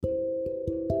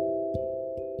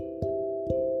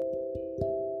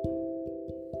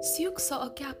Syook saw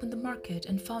a gap in the market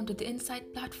and founded the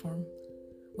InSite platform,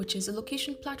 which is a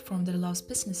location platform that allows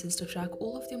businesses to track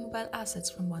all of their mobile assets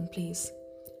from one place.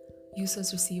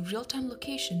 Users receive real-time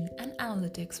location and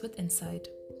analytics with InSite.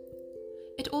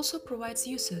 It also provides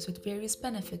users with various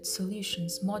benefits,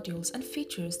 solutions, modules, and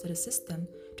features that assist them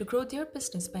to grow their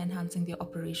business by enhancing their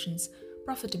operations,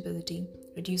 profitability,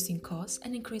 reducing costs,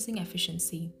 and increasing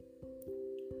efficiency.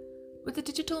 With the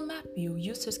digital map view,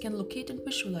 users can locate and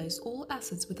visualize all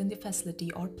assets within the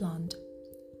facility or plant.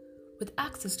 With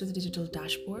access to the digital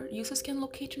dashboard, users can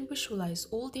locate and visualize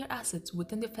all their assets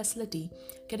within their facility,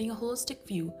 getting a holistic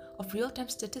view of real-time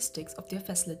statistics of their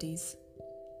facilities.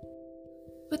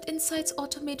 With InSite's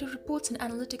automated reports and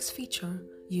analytics feature,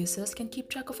 users can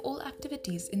keep track of all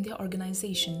activities in their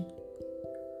organization.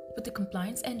 With the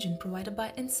compliance engine provided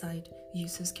by InSite,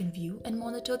 users can view and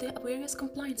monitor their various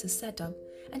compliances set up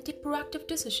and take proactive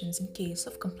decisions in case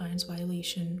of compliance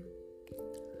violation.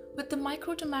 With the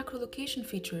micro to macro location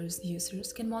features,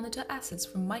 users can monitor assets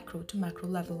from micro to macro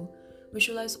level,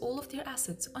 visualize all of their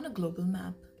assets on a global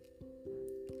map.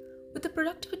 With the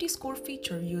productivity score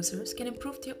feature, users can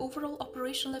improve their overall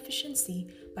operational efficiency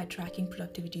by tracking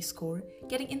productivity score,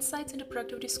 getting insights into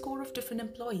productivity score of different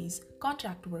employees,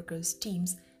 contract workers,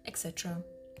 teams, etc.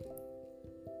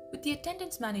 With the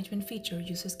attendance management feature,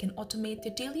 users can automate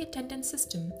their daily attendance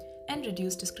system and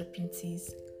reduce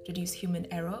discrepancies, reduce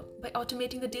human error by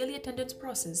automating the daily attendance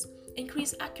process,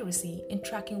 increase accuracy in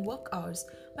tracking work hours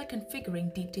by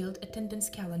configuring detailed attendance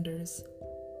calendars.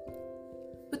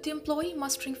 With the employee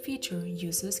mustering feature,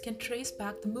 users can trace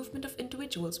back the movement of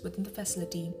individuals within the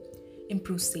facility,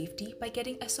 improve safety by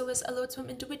getting SOS alerts from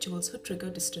individuals who trigger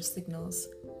distress signals.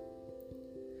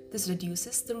 This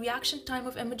reduces the reaction time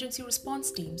of emergency response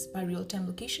teams by real-time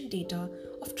location data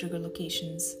of trigger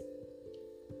locations.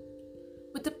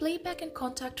 With the playback and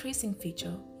contact tracing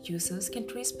feature, users can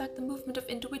trace back the movement of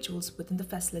individuals within the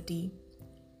facility.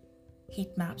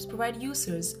 Heat maps provide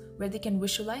users where they can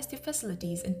visualize their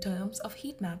facilities in terms of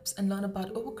heat maps and learn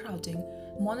about overcrowding,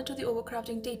 monitor the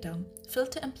overcrowding data,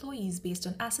 filter employees based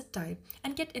on asset type,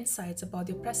 and get insights about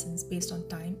their presence based on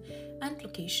time and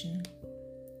location.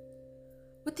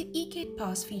 With the eGate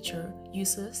Pass feature,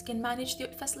 users can manage their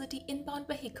facility inbound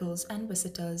vehicles and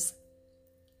visitors.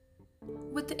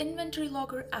 With the Inventory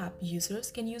Logger app, users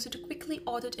can use it to quickly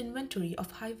audit inventory of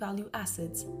high-value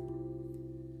assets.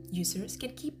 Users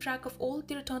can keep track of all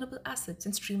the returnable assets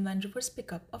and streamline reverse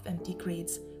pickup of empty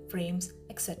crates, frames,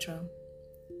 etc.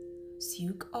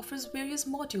 Syook offers various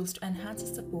modules to enhance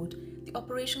and support the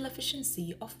operational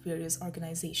efficiency of various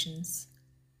organizations.